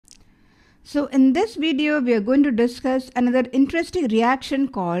So in this video, we are going to discuss another interesting reaction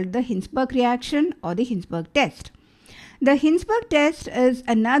called the Hinsberg reaction or the Hinsberg test. The Hinsberg test is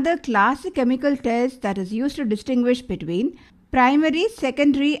another classic chemical test that is used to distinguish between primary,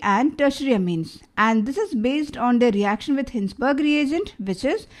 secondary and tertiary amines, and this is based on the reaction with Hinsberg reagent, which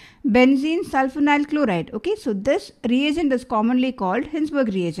is benzene sulfonyl chloride. Okay, so this reagent is commonly called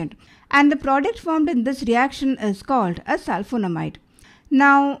Hinsberg reagent, and the product formed in this reaction is called a sulfonamide.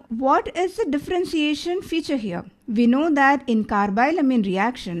 Now, what is the differentiation feature here? We know that in carbylamine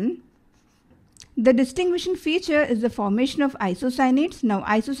reaction, the distinguishing feature is the formation of isocyanates. Now,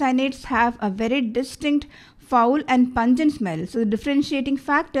 isocyanates have a very distinct foul and pungent smell. So, the differentiating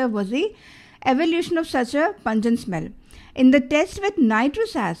factor was the evolution of such a pungent smell. In the test with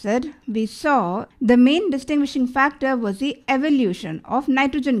nitrous acid, we saw the main distinguishing factor was the evolution of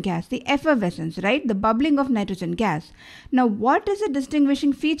nitrogen gas, the effervescence, right? The bubbling of nitrogen gas. Now, what is the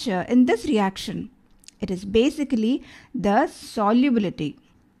distinguishing feature in this reaction? It is basically the solubility.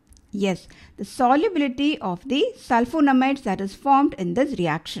 Yes, the solubility of the sulfonamides that is formed in this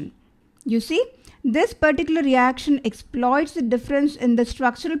reaction. You see, this particular reaction exploits the difference in the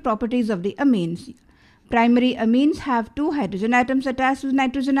structural properties of the amines. Primary amines have 2 hydrogen atoms attached to the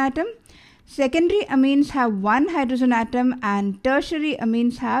nitrogen atom. Secondary amines have 1 hydrogen atom, and tertiary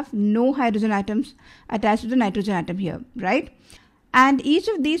amines have no hydrogen atoms attached to the nitrogen atom here, right? And each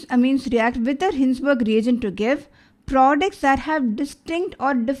of these amines react with a Hinsberg reagent to give products that have distinct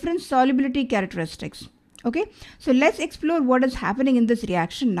or different solubility characteristics. Okay, so let's explore what is happening in this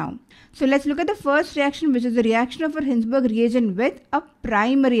reaction now. So let's look at the first reaction, which is the reaction of a Hinsberg reagent with a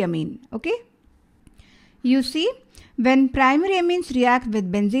primary amine. Okay, you see, when primary amines react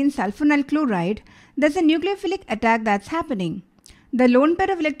with benzene sulfonyl chloride, there's a nucleophilic attack that's happening. The lone pair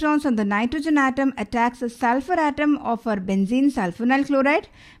of electrons on the nitrogen atom attacks the sulfur atom of our benzene sulfonyl chloride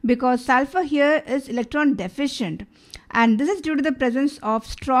because sulfur here is electron deficient, and this is due to the presence of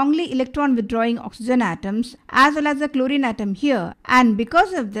strongly electron withdrawing oxygen atoms as well as the chlorine atom here, and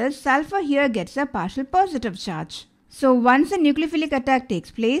because of this sulfur here gets a partial positive charge. So once the nucleophilic attack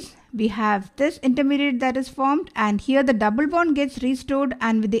takes place, we have this intermediate that is formed, and here the double bond gets restored,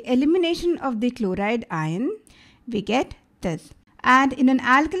 and with the elimination of the chloride ion we get this. And in an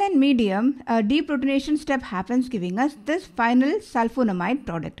alkaline medium, a deprotonation step happens, giving us this final sulfonamide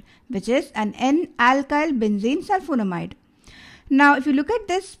product, which is an N-alkyl benzene sulfonamide. Now, if you look at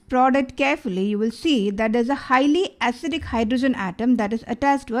this product carefully, you will see that there is a highly acidic hydrogen atom that is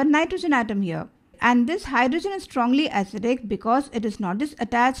attached to a nitrogen atom here. And this hydrogen is strongly acidic because it is not just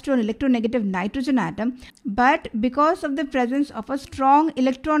attached to an electronegative nitrogen atom, but because of the presence of a strong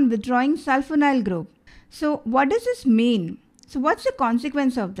electron withdrawing sulfonyl group. So, what does this mean? So what's the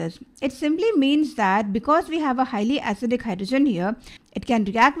consequence of this? It simply means that because we have a highly acidic hydrogen here, it can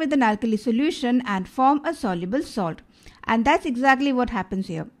react with an alkali solution and form a soluble salt. And that's exactly what happens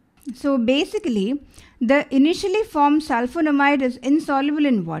here. So basically, the initially formed sulfonamide is insoluble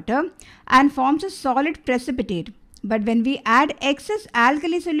in water and forms a solid precipitate. But when we add excess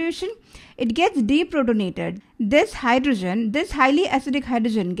alkali solution, it gets deprotonated. This hydrogen, this highly acidic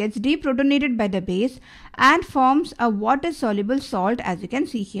hydrogen, gets deprotonated by the base and forms a water-soluble salt, as you can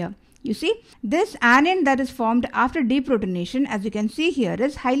see here. You see, this anion that is formed after deprotonation, as you can see here,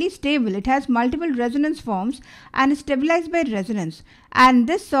 is highly stable. It has multiple resonance forms and is stabilized by resonance. And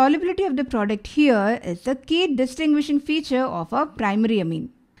this solubility of the product here is the key distinguishing feature of a primary amine.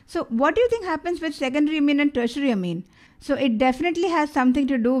 So what do you think happens with secondary amine and tertiary amine? So it definitely has something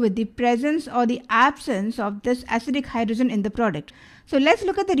to do with the presence or the absence of this acidic hydrogen in the product. So let's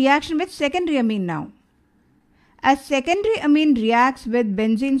look at the reaction with secondary amine now. A secondary amine reacts with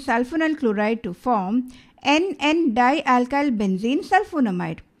benzene sulfonyl chloride to form N-dialkyl benzene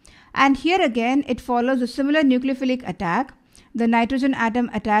sulfonamide. And here again it follows a similar nucleophilic attack. The nitrogen atom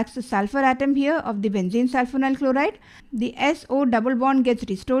attacks the sulfur atom here of the benzene sulfonyl chloride. The SO double bond gets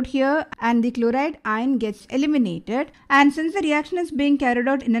restored here and the chloride ion gets eliminated. And since the reaction is being carried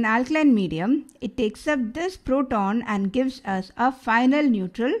out in an alkaline medium, it takes up this proton and gives us a final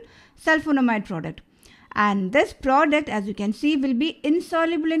neutral sulfonamide product. And this product, as you can see, will be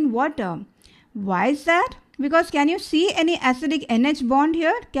insoluble in water. Why is that? Because can you see any acidic NH bond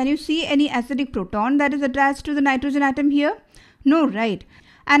here? Can you see any acidic proton that is attached to the nitrogen atom here? No, right?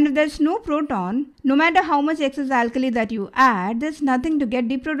 And if there's no proton, no matter how much excess alkali that you add, there's nothing to get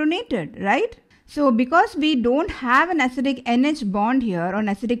deprotonated, right? So because we don't have an acidic NH bond here or an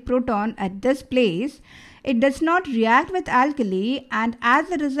acidic proton at this place, it does not react with alkali, and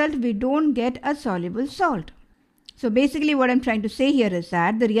as a result we don't get a soluble salt. So basically what I'm trying to say here is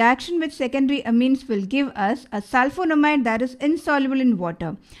that the reaction with secondary amines will give us a sulfonamide that is insoluble in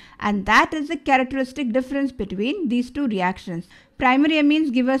water, and that is the characteristic difference between these two reactions. Primary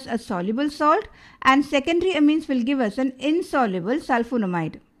amines give us a soluble salt and secondary amines will give us an insoluble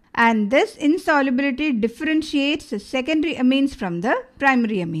sulfonamide. And this insolubility differentiates the secondary amines from the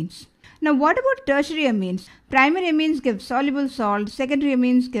primary amines. Now what about tertiary amines? Primary amines give soluble salt, secondary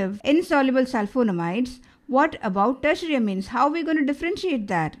amines give insoluble sulfonamides. What about tertiary amines? How are we going to differentiate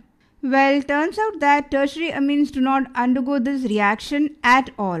that? Well, it turns out that tertiary amines do not undergo this reaction at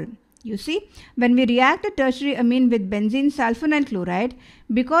all. You see, when we react a tertiary amine with benzene sulfonyl chloride,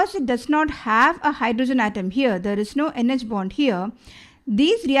 because it does not have a hydrogen atom here, there is no NH bond here,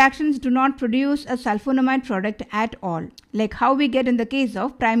 these reactions do not produce a sulfonamide product at all, like how we get in the case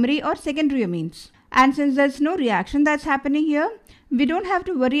of primary or secondary amines. And since there's no reaction that's happening here, we don't have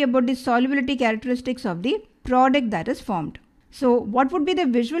to worry about the solubility characteristics of the product that is formed. So what would be the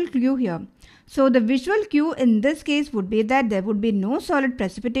visual cue here? So the visual cue in this case would be that there would be no solid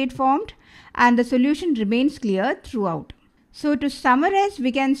precipitate formed and the solution remains clear throughout. So to summarize,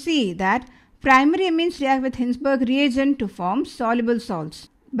 we can see that primary amines react with Hinsberg reagent to form soluble salts.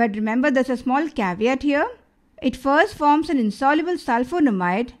 But remember, there's a small caveat here. It first forms an insoluble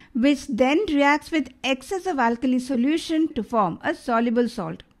sulfonamide which then reacts with excess of alkali solution to form a soluble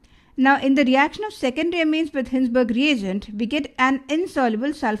salt. Now in the reaction of secondary amines with Hinsberg reagent, we get an insoluble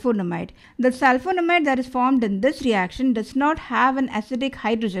sulfonamide. The sulfonamide that is formed in this reaction does not have an acidic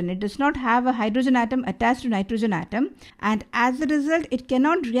hydrogen. It does not have a hydrogen atom attached to nitrogen atom, and as a result it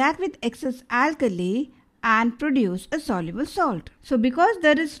cannot react with excess alkali and produce a soluble salt. So because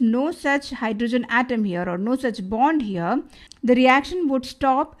there is no such hydrogen atom here or no such bond here, the reaction would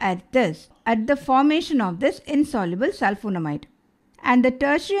stop at the formation of this insoluble sulfonamide. And the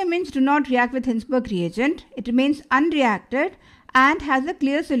tertiary amines do not react with Hinsberg reagent. It remains unreacted and has a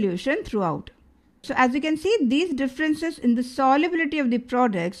clear solution throughout. So as you can see, these differences in the solubility of the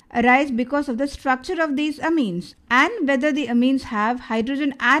products arise because of the structure of these amines and whether the amines have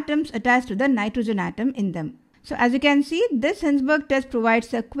hydrogen atoms attached to the nitrogen atom in them. So as you can see, this Hinsberg test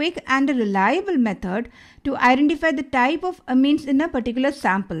provides a quick and a reliable method to identify the type of amines in a particular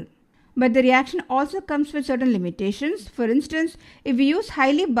sample. But the reaction also comes with certain limitations. For instance, if we use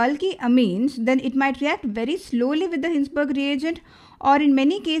highly bulky amines, then it might react very slowly with the Hinsberg reagent or in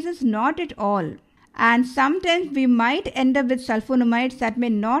many cases not at all. And sometimes we might end up with sulfonamides that may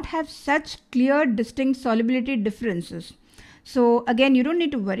not have such clear distinct solubility differences. So again, you don't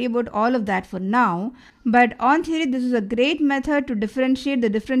need to worry about all of that for now, but on theory this is a great method to differentiate the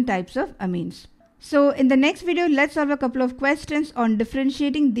different types of amines. So in the next video, let's solve a couple of questions on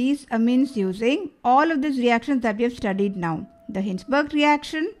differentiating these amines using all of these reactions that we have studied now. The Hinsberg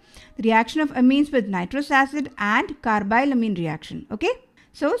reaction, the reaction of amines with nitrous acid and carbylamine reaction. Okay?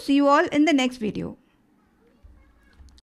 So see you all in the next video.